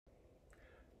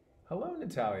Hello,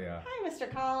 Natalia. Hi, Mr.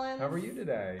 Collins. How are you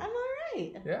today? I'm all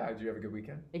right. Yeah, did you have a good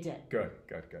weekend? I did. Good.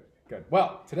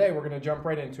 Well, today we're going to jump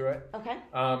right into it. Okay.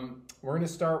 We're going to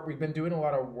start, we've been doing a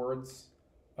lot of words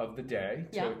of the day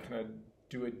to Yeah. kind of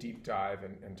do a deep dive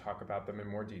and talk about them in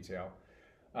more detail.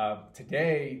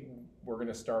 Today, we're going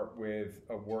to start with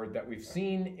a word that we've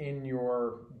seen in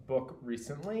your book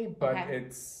recently, but Okay.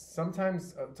 it's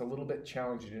a little bit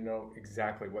challenging to know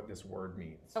exactly what this word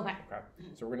means. Okay.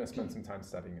 So we're going to spend some time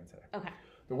studying it today. Okay.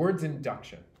 The word's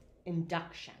induction.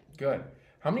 Induction. Good.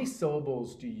 How many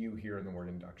syllables do you hear in the word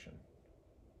induction?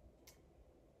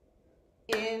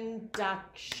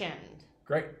 Induction.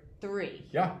 Great. 3.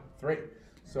 Yeah, 3.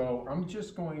 So I'm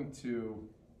just going to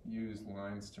use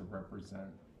lines to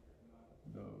represent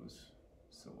those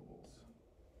syllables.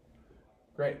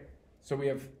 Great. So we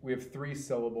have 3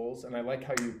 syllables, and I like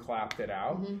how you clapped it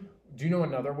out. Mm-hmm. Do you know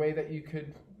another way that you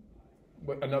could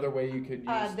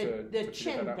use The to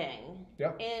chin figure that out? thing.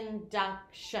 Yep.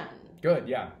 Induction. Good.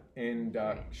 Yeah.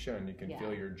 Induction. You can Yeah.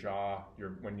 feel your jaw.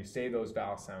 When you say those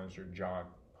vowel sounds, your jaw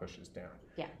pushes down.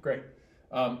 Yeah. Great.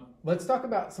 Let's talk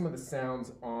about some of the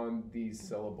sounds on these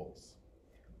syllables.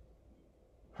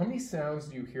 How many sounds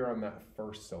do you hear on that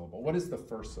first syllable? What is the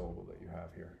first syllable that you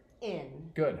have here?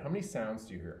 In. Good. How many sounds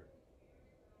do you hear?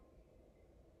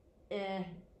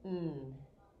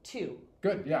 2.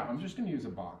 Good. Yeah, I'm just going to use a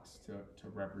box to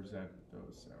represent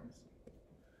those sounds.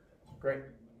 Great.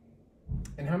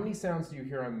 And how many sounds do you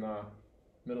hear on the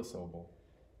middle syllable?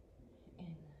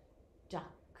 In.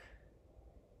 Duck.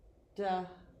 Duck.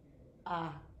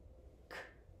 How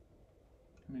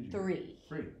many did you hear? 3.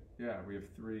 3. Yeah, we have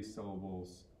 3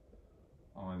 syllables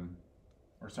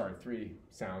three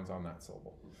sounds on that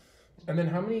syllable. And then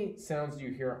how many sounds do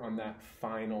you hear on that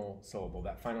final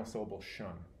syllable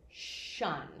shun?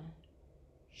 Shun.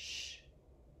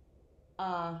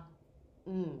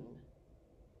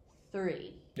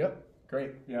 3. Yep,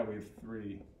 great. Yeah, we have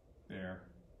 3 there.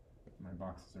 My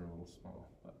boxes are a little small,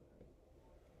 but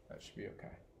that should be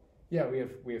okay. Yeah, we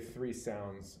have 3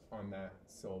 sounds on that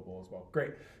syllable as well.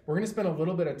 Great. We're going to spend a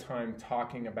little bit of time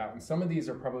talking about, and some of these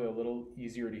are probably a little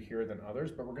easier to hear than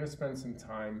others, but we're going to spend some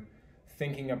time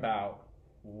thinking about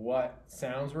what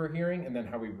sounds we're hearing and then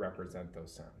how we represent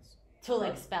those sounds. So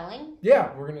like spelling?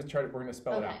 Yeah, we're going to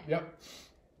spell it out. Okay. Yep.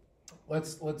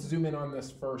 Let's zoom in on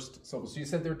this first syllable. So you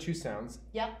said there are 2 sounds.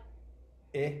 Yep.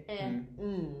 N.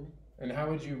 And how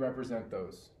would you represent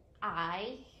those?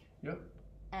 I. Yep.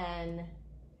 N.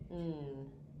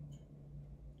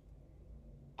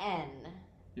 N.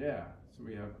 Yeah, so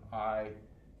we have I,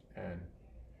 N.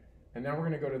 And now we're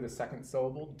going to go to the second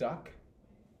syllable, duck.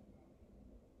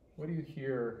 What do you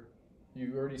hear?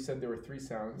 You already said there were 3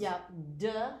 sounds. Yep. D.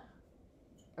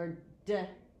 Or D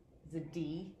is a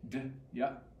D. D,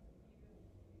 yeah.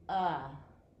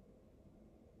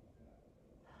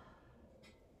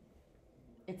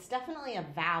 It's definitely a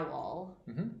vowel.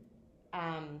 Mm-hmm.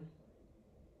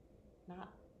 Not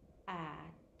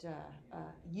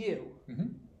U. Mm-hmm.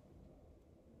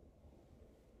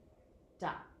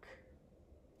 Duck.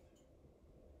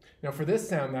 Now for this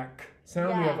sound, that k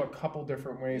sound, we Yeah. have a couple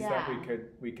different ways that Yeah.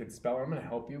 we could spell it. I'm going to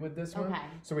help you with this one. Okay.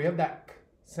 So we have that k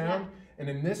sound, Yeah. and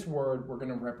in this word, we're going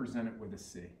to represent it with a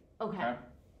C. Okay.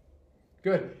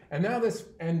 Good. And now this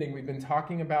ending, we've been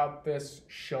talking about this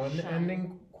shun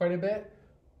ending quite a bit.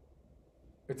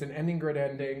 It's an ending grid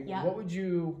ending. Yeah.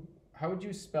 How would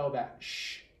you spell that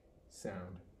sh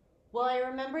sound? Well, I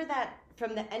remember that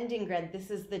from the ending grid, this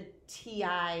is the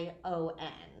TION.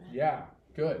 Yeah,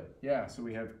 good. Yeah, so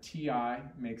we have TI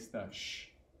makes the sh.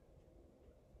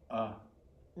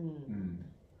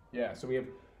 Yeah, so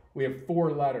we have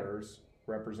 4 letters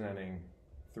representing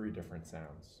 3 different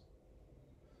sounds.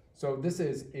 So this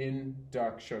is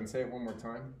induction. Say it one more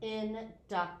time.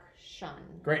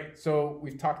 Induction. Great. So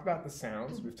we've talked about the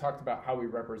sounds. We've talked about how we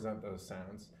represent those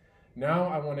sounds. Now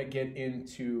I want to get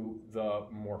into the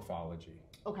morphology.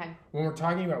 Okay. When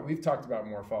we've talked about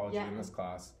morphology in this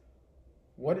class.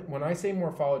 When I say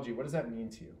morphology, what does that mean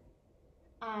to you?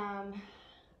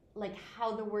 Like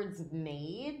how the word's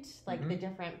made, like the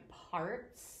different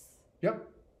parts. Yep.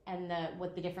 And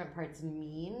what the different parts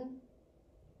mean.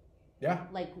 Yeah.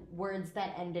 Like words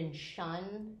that end in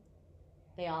shun,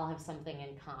 they all have something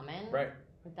in common. Right.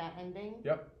 With that ending.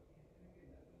 Yep.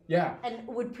 Yeah. And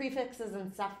would prefixes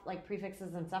and suffixes?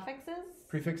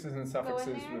 Prefixes and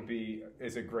suffixes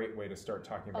is a great way to start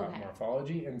talking about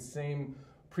morphology, and same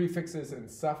prefixes and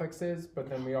suffixes, but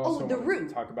then we also want to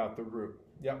talk about the root.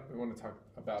 Yep, we want to talk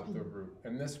about the root.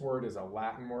 And this word is a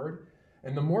Latin word,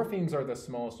 and the morphemes are the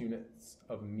smallest units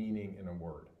of meaning in a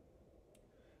word.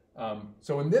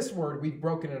 So in this word, we've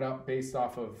broken it up based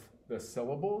off of the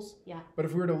syllables. Yeah. But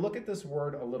if we were to look at this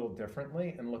word a little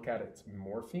differently and look at its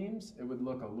morphemes, it would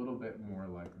look a little bit more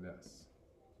like this.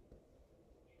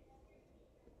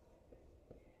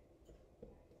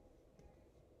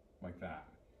 Like that.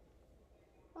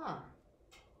 Huh.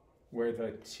 Where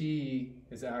the T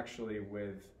is actually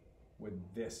with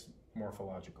this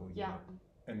morphological unit. Yeah.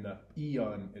 And the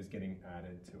eon is getting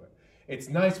added to it. It's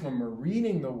nice when we're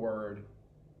reading the word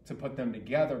to put them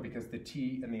together because the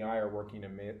T and the I are working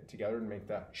together to make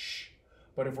that sh.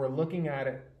 But if we're looking at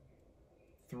it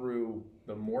through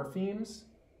the morphemes,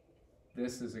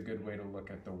 this is a good way to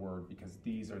look at the word because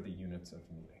these are the units of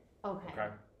meaning. Okay.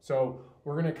 So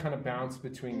we're going to kind of bounce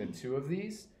between the two of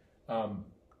these,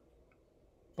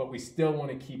 but we still want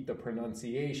to keep the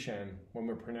pronunciation. When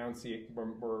we're pronunciating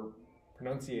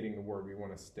the word, we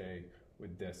want to stay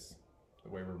with this, the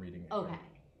way we're reading it. Okay.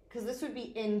 Because this would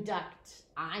be induct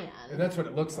ion. And that's what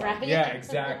it looks like. Right? Yeah,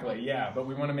 exactly. Yeah, but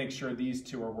we want to make sure these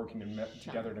two are working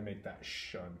together to make that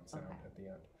shun sound at the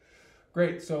end.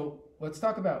 Great. So let's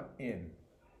talk about in.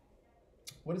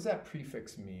 What does that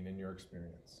prefix mean in your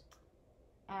experience?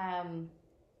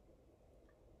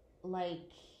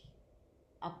 Like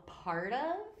a part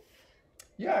of?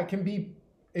 Yeah, it can be.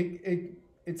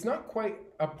 It's not quite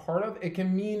a part of. It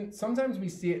can mean. Sometimes we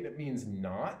see it. It means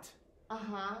not.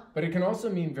 But it can also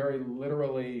mean very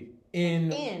literally in,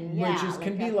 which is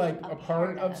can be like a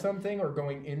part of something or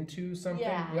going into something.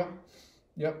 Yeah.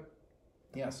 Yep.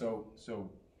 Yeah. So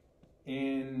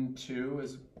into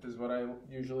is what I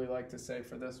usually like to say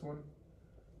for this one.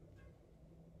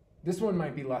 This one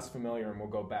might be less familiar, and we'll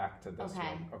go back to this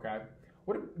one. Okay.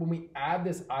 When we add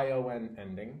this ion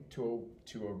ending to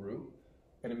a root,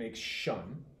 and it makes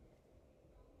shun.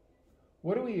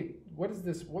 What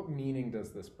meaning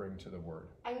does this bring to the word?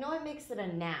 I know it makes it a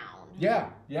noun.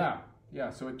 Yeah.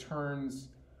 So it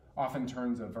often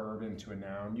turns a verb into a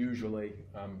noun. Usually,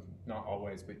 not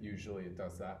always, but usually it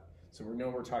does that. So we know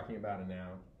we're talking about a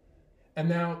noun. And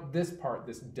now this part,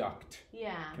 this duct,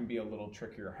 can be a little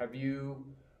trickier. Have you,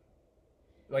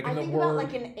 like in the word? About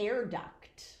like an air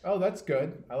duct. Oh, that's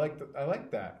good. I like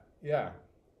that. Yeah.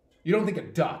 You don't think a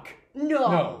duck.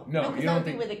 No. You don't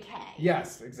think with a K.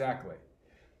 Yes, exactly.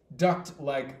 Duct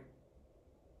like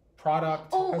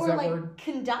product. Oh, has or that like word?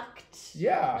 conduct.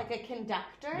 Yeah. Like a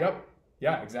conductor. Yep.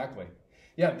 Yeah, exactly.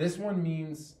 Yeah, this one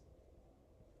means,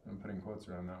 I'm putting quotes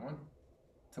around that one,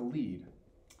 to lead.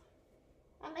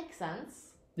 That makes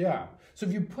sense. Yeah. So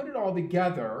if you put it all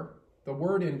together, the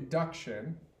word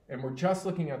induction, and we're just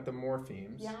looking at the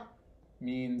morphemes,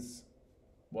 means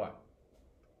what?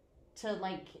 To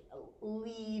like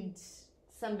lead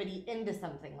somebody into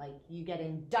something, like you get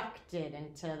inducted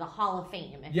into the Hall of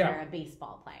Fame if you're a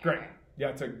baseball player. Great. Yeah,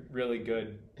 it's a really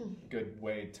good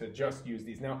way to just use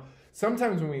these. Now,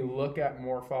 sometimes when we look at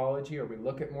morphology or we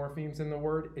look at morphemes in the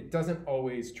word, it doesn't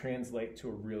always translate to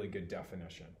a really good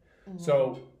definition.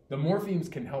 So the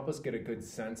morphemes can help us get a good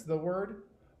sense of the word,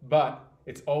 but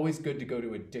it's always good to go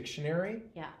to a dictionary,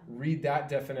 read that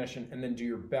definition, and then do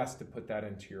your best to put that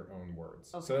into your own words.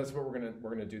 So that's what we're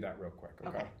gonna do that real quick.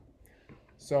 Okay.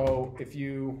 So if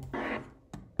you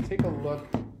take a look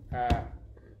at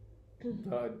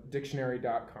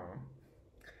dictionary.com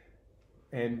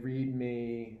and read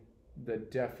me the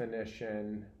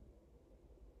definition.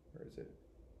 Where is it?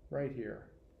 Right here.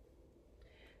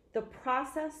 The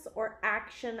process or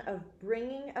action of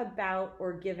bringing about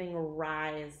or giving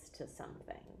rise to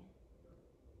something.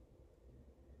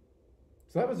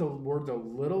 So that was a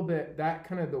little bit, that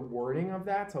kind of the wording of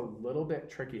that's a little bit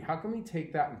tricky. How can we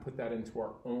take that and put that into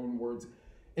our own words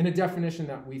in a definition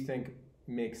that we think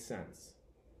makes sense?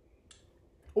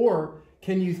 Or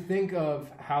can you think of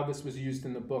how this was used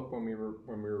in the book when we were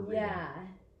reading?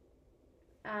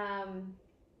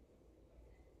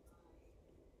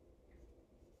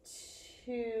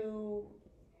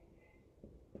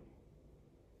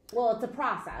 Well, it's a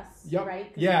process,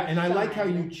 right? Yeah, and I like how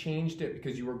you changed it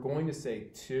because you were going to say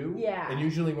to. Yeah. And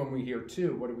usually when we hear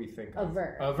to, what do we think of? A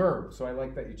verb. A verb. So I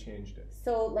like that you changed it.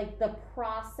 So like the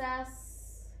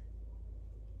process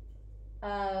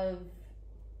of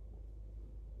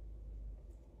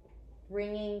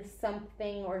bringing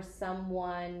something or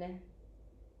someone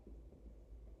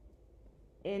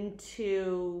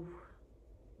into,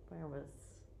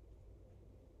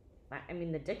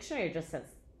 the dictionary just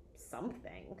says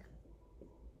something.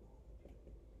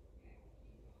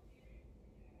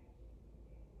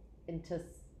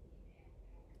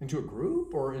 Into a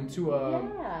group or into a...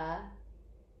 Yeah,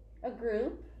 a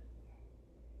group.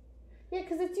 Yeah,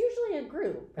 because it's usually a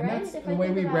group, and right? that's the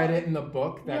way we read it in the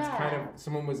book. That's kind of,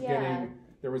 someone was getting,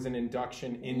 there was an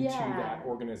induction into that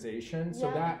organization. So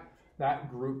that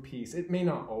group piece, it may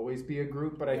not always be a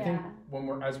group, but I think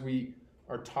as we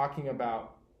are talking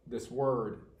about this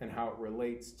word and how it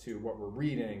relates to what we're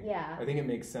reading, I think it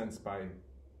makes sense by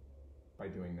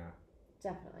doing that.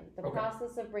 Definitely. The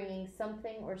process of bringing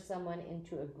something or someone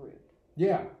into a group.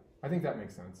 Yeah, I think that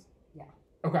makes sense. Yeah.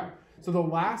 Okay, so the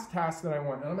last task that I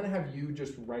want, and I'm going to have you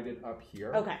just write it up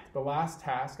here. Okay. The last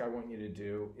task I want you to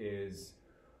do is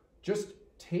just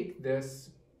take this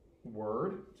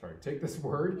word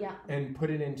and put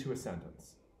it into a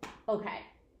sentence. Okay.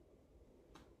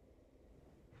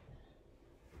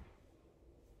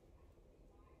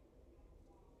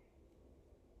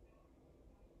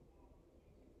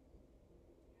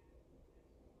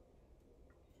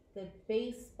 The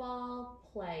baseball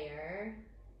player.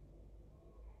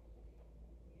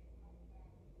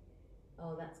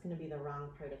 Oh, that's going to be the wrong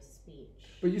part of speech.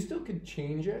 But you still could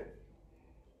change it.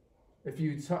 If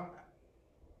you use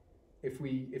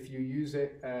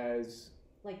it as,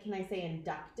 like, can I say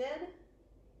inducted?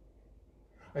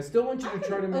 I still want you to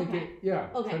try to make it. Yeah.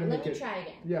 Okay. Let me try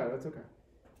again. Yeah, that's okay.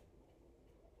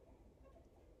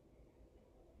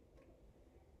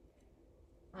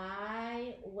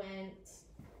 I went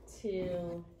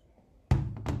to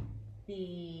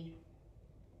the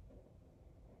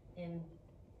induction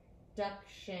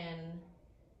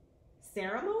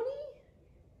ceremony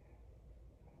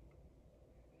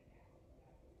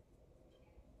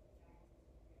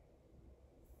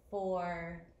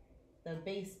for the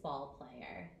baseball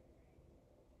player.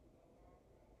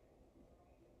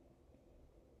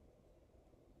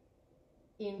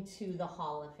 Into the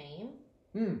Hall of Fame.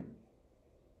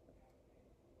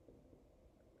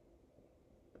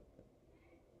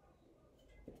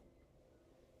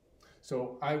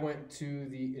 So I went to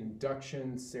the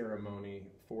induction ceremony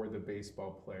for the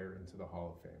baseball player into the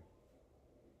Hall of Fame.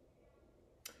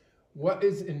 What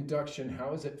is induction?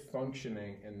 How is it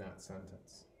functioning in that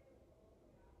sentence?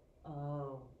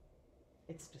 Oh,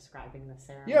 it's describing the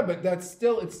ceremony. Yeah, but it's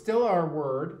still our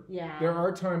word. Yeah. There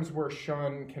are times where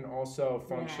shun can also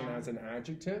function as an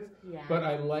adjective. Yeah. But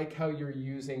I like how you're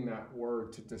using that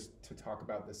word to talk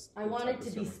about this. I wanted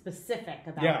to be specific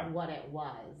about what it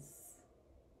was.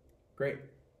 Great.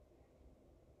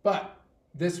 But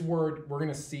this word, we're going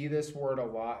to see this word a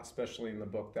lot, especially in the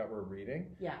book that we're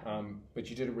reading. Yeah. But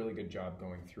you did a really good job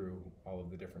going through all of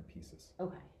the different pieces.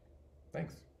 Okay.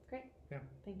 Thanks. Great. Yeah.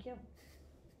 Thank you.